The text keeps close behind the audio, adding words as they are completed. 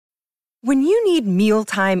When you need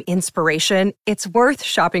mealtime inspiration, it's worth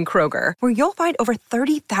shopping Kroger, where you'll find over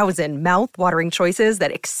 30,000 mouth-watering choices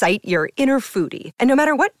that excite your inner foodie. And no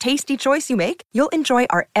matter what tasty choice you make, you'll enjoy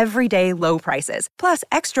our everyday low prices, plus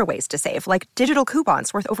extra ways to save, like digital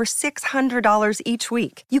coupons worth over $600 each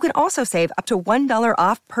week. You can also save up to $1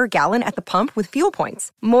 off per gallon at the pump with fuel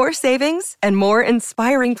points. More savings and more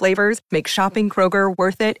inspiring flavors make shopping Kroger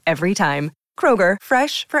worth it every time. Kroger,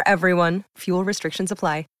 fresh for everyone. Fuel restrictions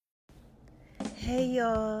apply. Hey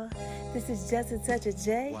y'all, this is Just a Touch of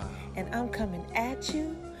J, and I'm coming at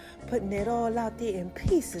you, putting it all out there in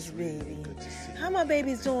pieces, really. How my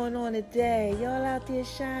babies doing on today? Y'all out there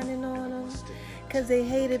shining on them? Cause they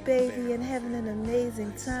hate it, baby, and having an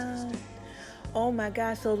amazing time. Oh my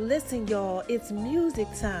gosh, so listen y'all, it's music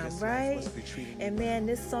time, right? And man,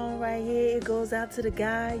 this song right here, it goes out to the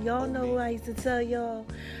guy. Y'all know who I used to tell y'all.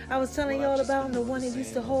 I was telling y'all about him, the one that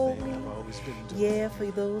used to hold me. Yeah, for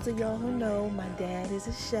those of y'all who know, my dad is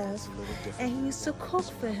a chef, and he used to cook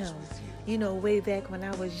for him, you know, way back when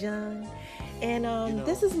I was young. And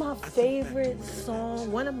this is my favorite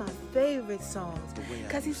song, one of my favorite songs,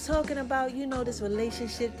 because he's talking about, you know, this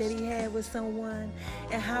relationship that he had with someone,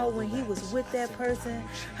 and how when he was with that person,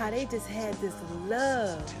 how they just had this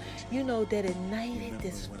love, you know, that ignited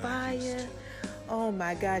this fire. Oh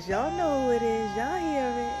my gosh, y'all know who it is, y'all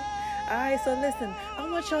hear it. All right, so listen, I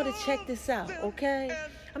want y'all to check this out, okay?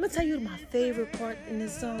 I'm gonna tell you my favorite part in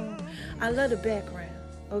this song. I love the background.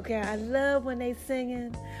 Okay, I love when they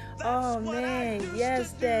singing. Oh man,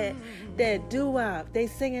 yes, that doo-wop. They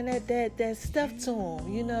singing that stuff to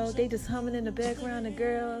them. You know, they just humming in the background, the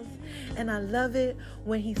girls. And I love it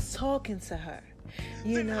when he's talking to her.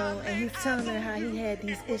 You know, and he's telling her how he had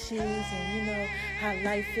these issues and, you know, how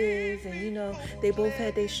life is. And, you know, they both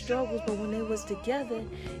had their struggles, but when they was together,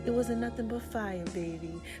 it wasn't nothing but fire,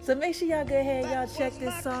 baby. So make sure y'all go ahead, y'all check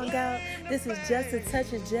this song out. This is Just a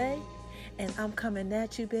Touch of J. And I'm coming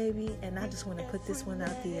at you, baby, and I just want to put this one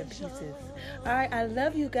out there in pieces. All right, I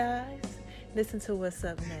love you guys. Listen to what's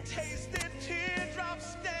up next.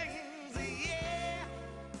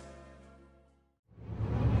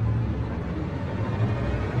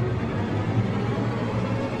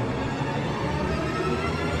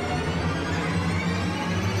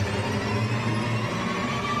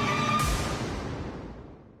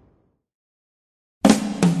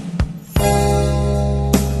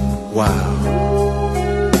 Wow.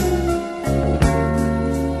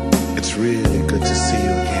 It's really good to see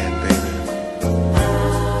you again, baby.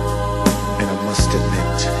 And I must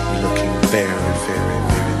admit, you're looking very, very,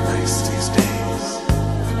 very nice these days.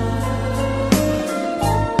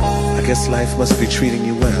 I guess life must be treating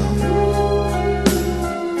you well.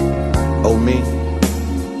 Oh, me?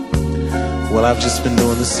 Well, I've just been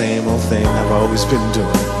doing the same old thing I've always been doing.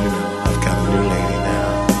 You know, I've got a new lady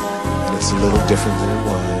now, and it's a little different than it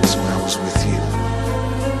was when I was with you.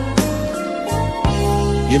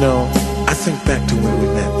 You know, I think back to when we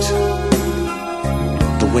met,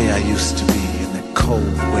 the way I used to be and the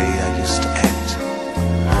cold way I used to act.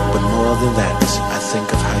 But more than that, I think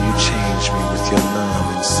of how you changed me with your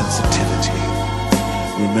love and sensitivity.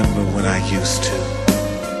 Remember when I used to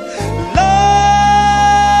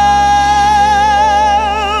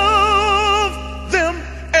love them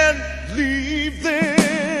and leave them.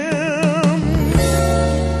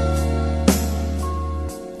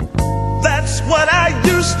 That's what I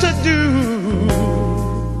used to do.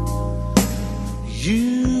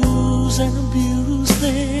 Use and abuse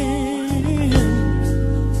them.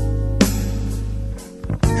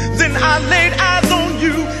 Then I laid eyes on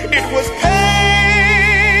you. It was pain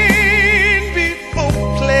before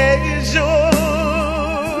pleasure.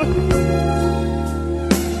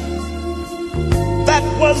 That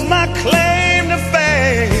was my claim to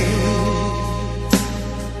fame.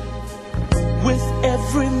 With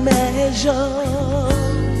every measure,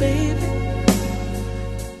 baby,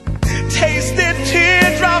 tasted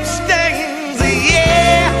teardrop stains,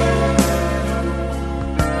 yeah.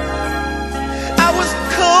 I was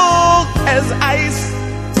cold as ice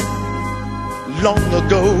long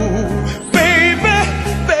ago, baby,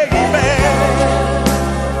 baby.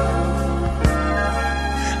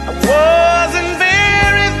 I wasn't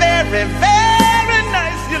very, very, very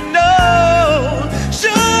nice, you know.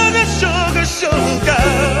 Sugar, sugar, sugar.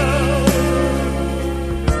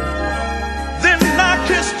 Then I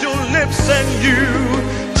kissed your lips and you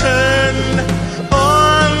turned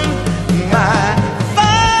on my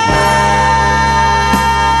fire,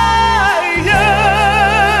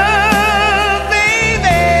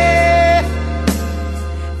 baby.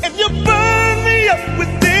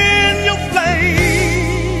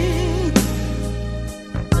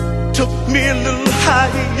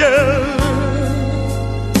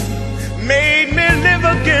 made me live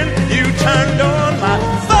again. You turned on my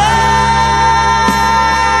fire,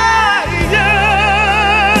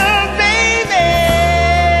 baby.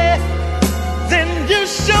 Then you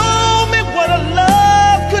showed me what a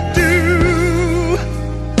love could do.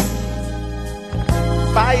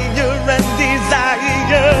 Fire and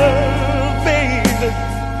desire, baby.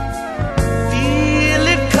 Feel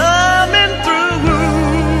it coming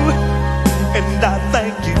through, and I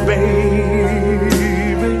thank you,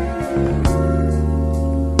 baby.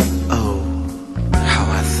 Oh, how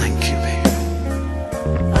I thank you, baby.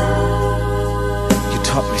 You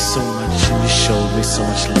taught me so much, and you showed me so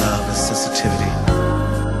much love and sensitivity,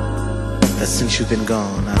 that since you've been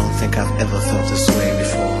gone, I don't think I've ever felt this way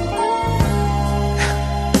before.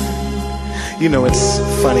 You know, it's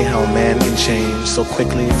funny how a man can change so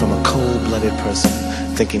quickly from a cold-blooded person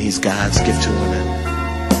thinking he's God's gift to women.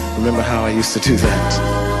 Remember how I used to do that?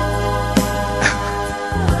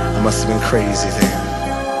 I must have been crazy then.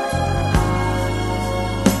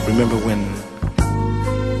 Remember when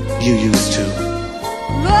you used to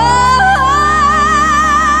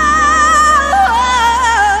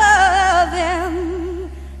love them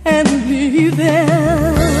and leave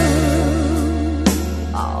them?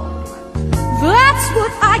 Oh, that's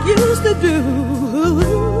what I used to do.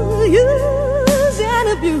 Use and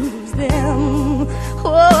abuse them.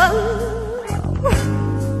 Oh,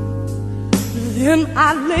 then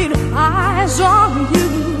I laid eyes on you.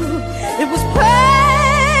 It was pain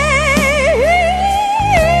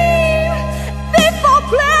before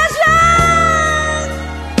pleasure.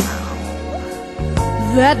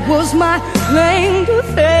 That was my claim to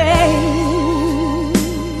fame.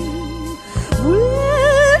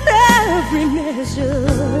 With every measure,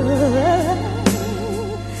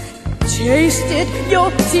 tasted your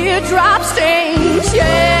teardrop stains,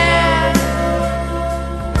 yeah.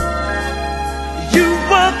 you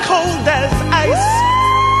were cold as ice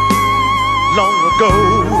long ago,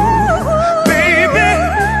 baby,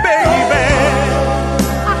 baby.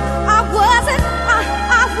 I wasn't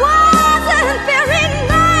very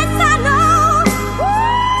nice, I know.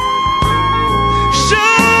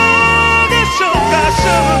 Sugar, sugar,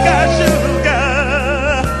 sugar, sugar.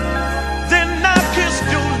 Then I kissed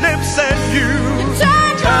your lips and you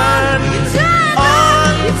turned on my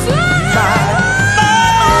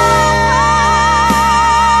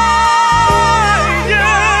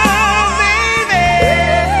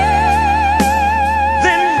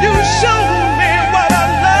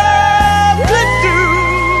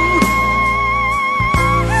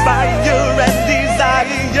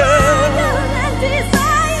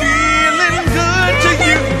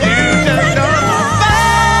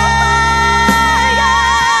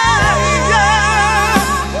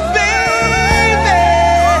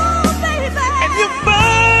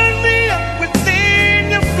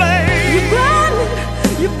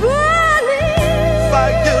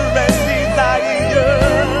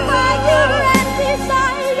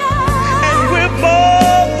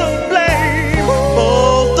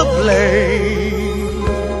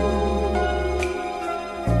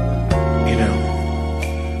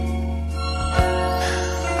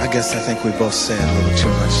I guess I think we both said a little too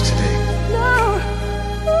much today.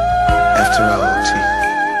 After all, T,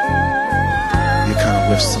 you kind of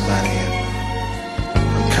with somebody and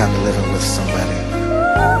I'm kind of living with somebody.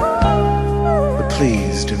 But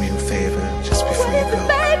please do me a favor just before you go.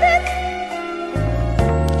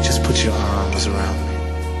 Just put your arms around me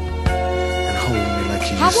and hold me like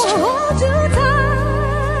you used to.